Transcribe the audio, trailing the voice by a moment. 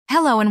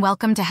Hello and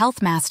welcome to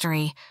Health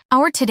Mastery.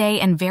 Our today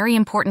and very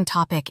important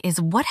topic is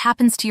what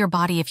happens to your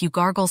body if you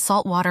gargle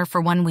salt water for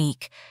 1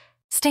 week.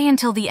 Stay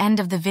until the end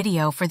of the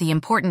video for the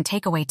important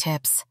takeaway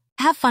tips.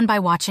 Have fun by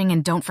watching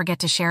and don't forget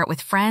to share it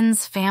with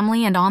friends,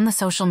 family, and on the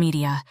social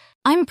media.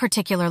 I'm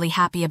particularly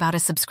happy about a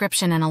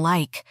subscription and a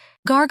like.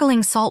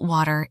 Gargling salt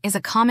water is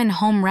a common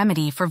home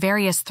remedy for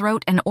various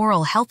throat and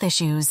oral health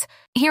issues.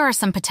 Here are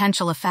some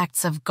potential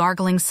effects of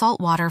gargling salt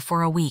water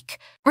for a week.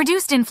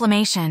 Reduced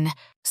inflammation.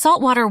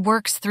 Salt water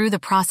works through the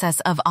process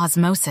of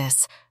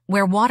osmosis,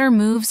 where water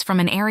moves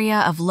from an area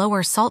of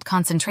lower salt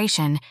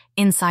concentration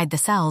inside the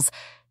cells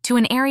to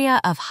an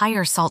area of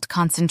higher salt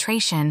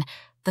concentration,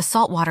 the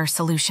saltwater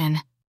solution.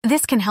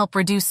 This can help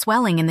reduce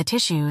swelling in the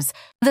tissues.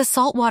 The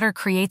salt water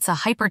creates a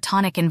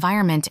hypertonic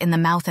environment in the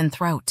mouth and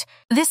throat.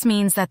 This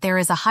means that there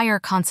is a higher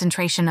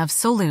concentration of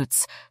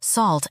solutes,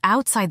 salt,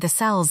 outside the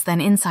cells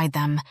than inside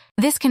them.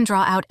 This can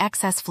draw out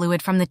excess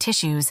fluid from the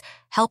tissues,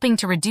 helping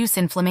to reduce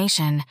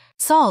inflammation.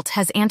 Salt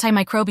has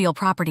antimicrobial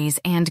properties,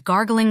 and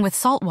gargling with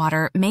salt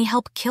water may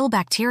help kill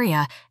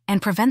bacteria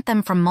and prevent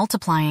them from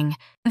multiplying.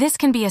 This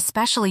can be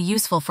especially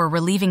useful for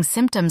relieving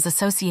symptoms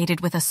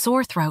associated with a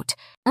sore throat.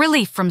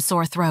 Relief from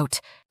sore throat.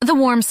 The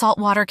warm salt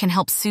water can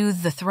help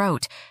soothe the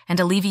throat and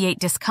alleviate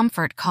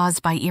discomfort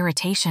caused by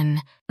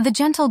irritation. The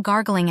gentle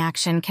gargling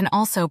action can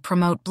also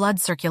promote blood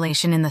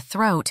circulation in the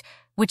throat,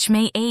 which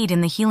may aid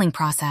in the healing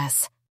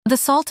process. The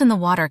salt in the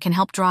water can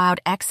help draw out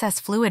excess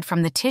fluid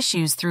from the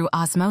tissues through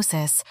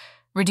osmosis,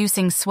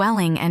 reducing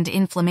swelling and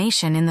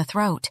inflammation in the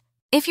throat.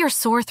 If your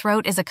sore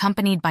throat is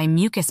accompanied by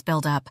mucus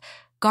buildup,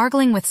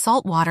 gargling with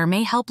salt water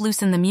may help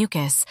loosen the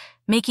mucus,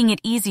 making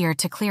it easier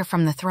to clear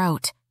from the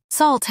throat.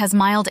 Salt has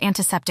mild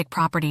antiseptic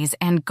properties,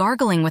 and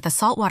gargling with a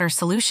saltwater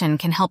solution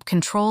can help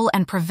control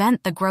and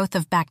prevent the growth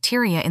of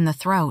bacteria in the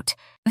throat.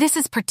 This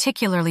is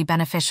particularly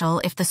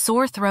beneficial if the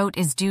sore throat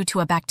is due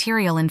to a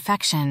bacterial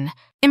infection.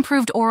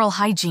 Improved oral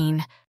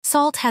hygiene.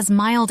 Salt has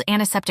mild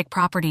antiseptic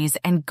properties,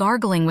 and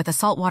gargling with a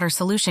saltwater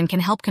solution can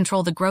help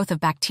control the growth of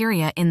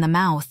bacteria in the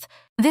mouth.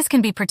 This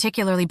can be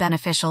particularly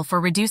beneficial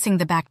for reducing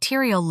the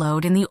bacterial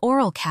load in the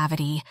oral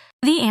cavity.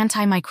 The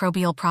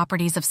antimicrobial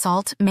properties of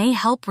salt may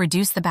help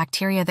reduce the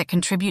bacteria that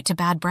contribute to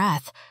bad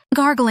breath.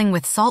 Gargling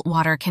with salt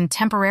water can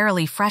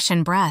temporarily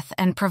freshen breath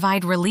and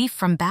provide relief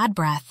from bad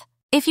breath.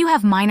 If you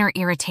have minor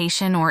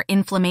irritation or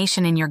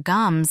inflammation in your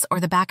gums or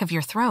the back of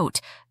your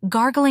throat,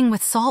 gargling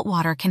with salt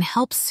water can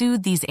help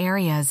soothe these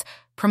areas,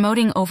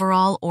 promoting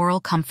overall oral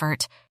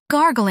comfort.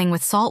 Gargling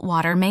with salt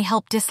water may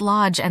help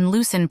dislodge and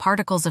loosen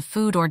particles of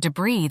food or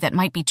debris that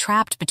might be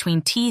trapped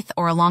between teeth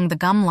or along the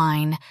gum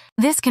line.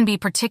 This can be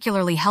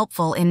particularly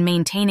helpful in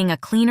maintaining a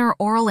cleaner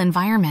oral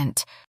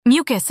environment.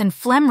 Mucus and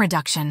phlegm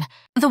reduction.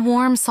 The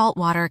warm salt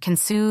water can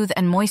soothe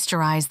and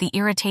moisturize the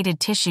irritated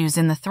tissues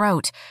in the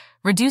throat,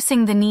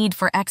 reducing the need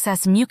for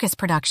excess mucus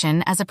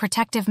production as a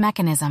protective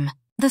mechanism.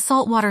 The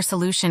saltwater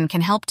solution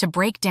can help to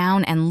break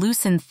down and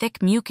loosen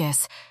thick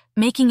mucus,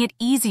 making it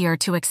easier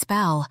to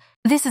expel.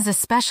 This is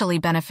especially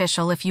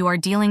beneficial if you are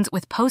dealing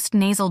with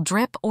post-nasal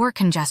drip or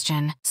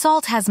congestion.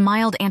 Salt has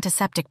mild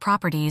antiseptic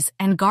properties,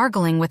 and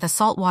gargling with a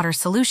saltwater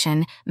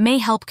solution may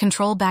help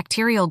control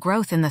bacterial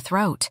growth in the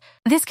throat.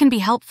 This can be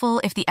helpful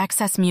if the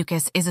excess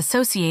mucus is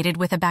associated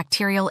with a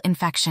bacterial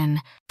infection.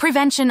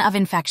 Prevention of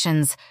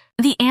infections.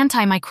 The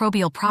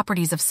antimicrobial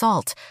properties of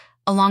salt,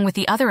 along with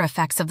the other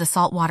effects of the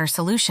saltwater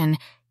solution,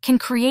 can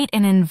create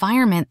an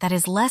environment that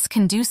is less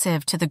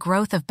conducive to the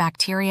growth of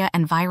bacteria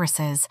and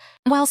viruses.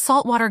 While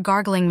saltwater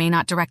gargling may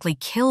not directly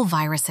kill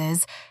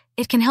viruses,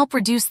 it can help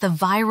reduce the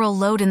viral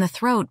load in the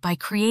throat by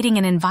creating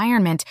an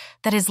environment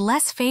that is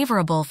less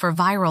favorable for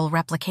viral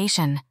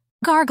replication.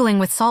 Gargling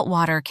with salt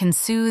water can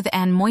soothe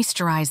and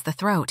moisturize the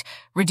throat,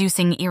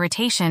 reducing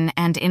irritation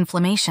and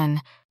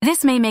inflammation.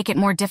 This may make it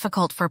more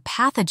difficult for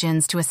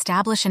pathogens to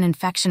establish an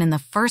infection in the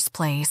first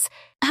place.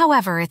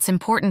 However, it's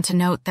important to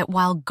note that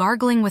while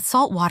gargling with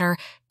salt water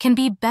can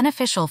be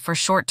beneficial for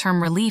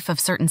short-term relief of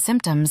certain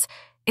symptoms,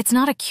 it's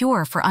not a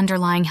cure for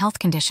underlying health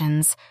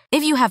conditions.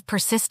 If you have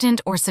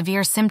persistent or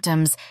severe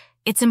symptoms,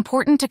 it's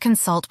important to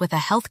consult with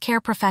a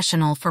healthcare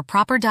professional for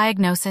proper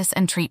diagnosis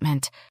and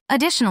treatment.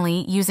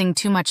 Additionally, using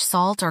too much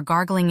salt or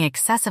gargling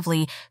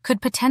excessively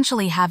could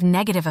potentially have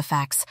negative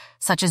effects,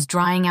 such as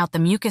drying out the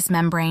mucous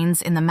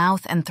membranes in the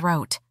mouth and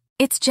throat.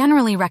 It's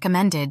generally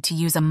recommended to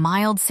use a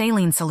mild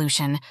saline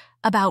solution,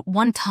 about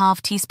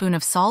 1/2 teaspoon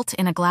of salt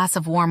in a glass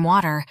of warm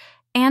water,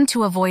 and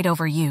to avoid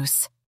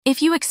overuse.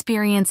 If you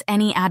experience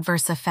any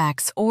adverse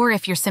effects or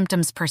if your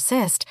symptoms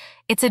persist,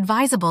 it's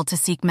advisable to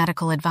seek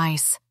medical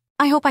advice.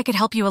 I hope I could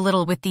help you a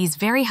little with these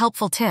very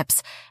helpful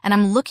tips, and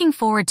I'm looking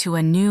forward to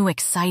a new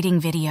exciting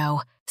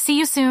video. See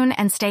you soon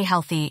and stay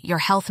healthy, your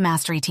Health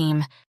Mastery team.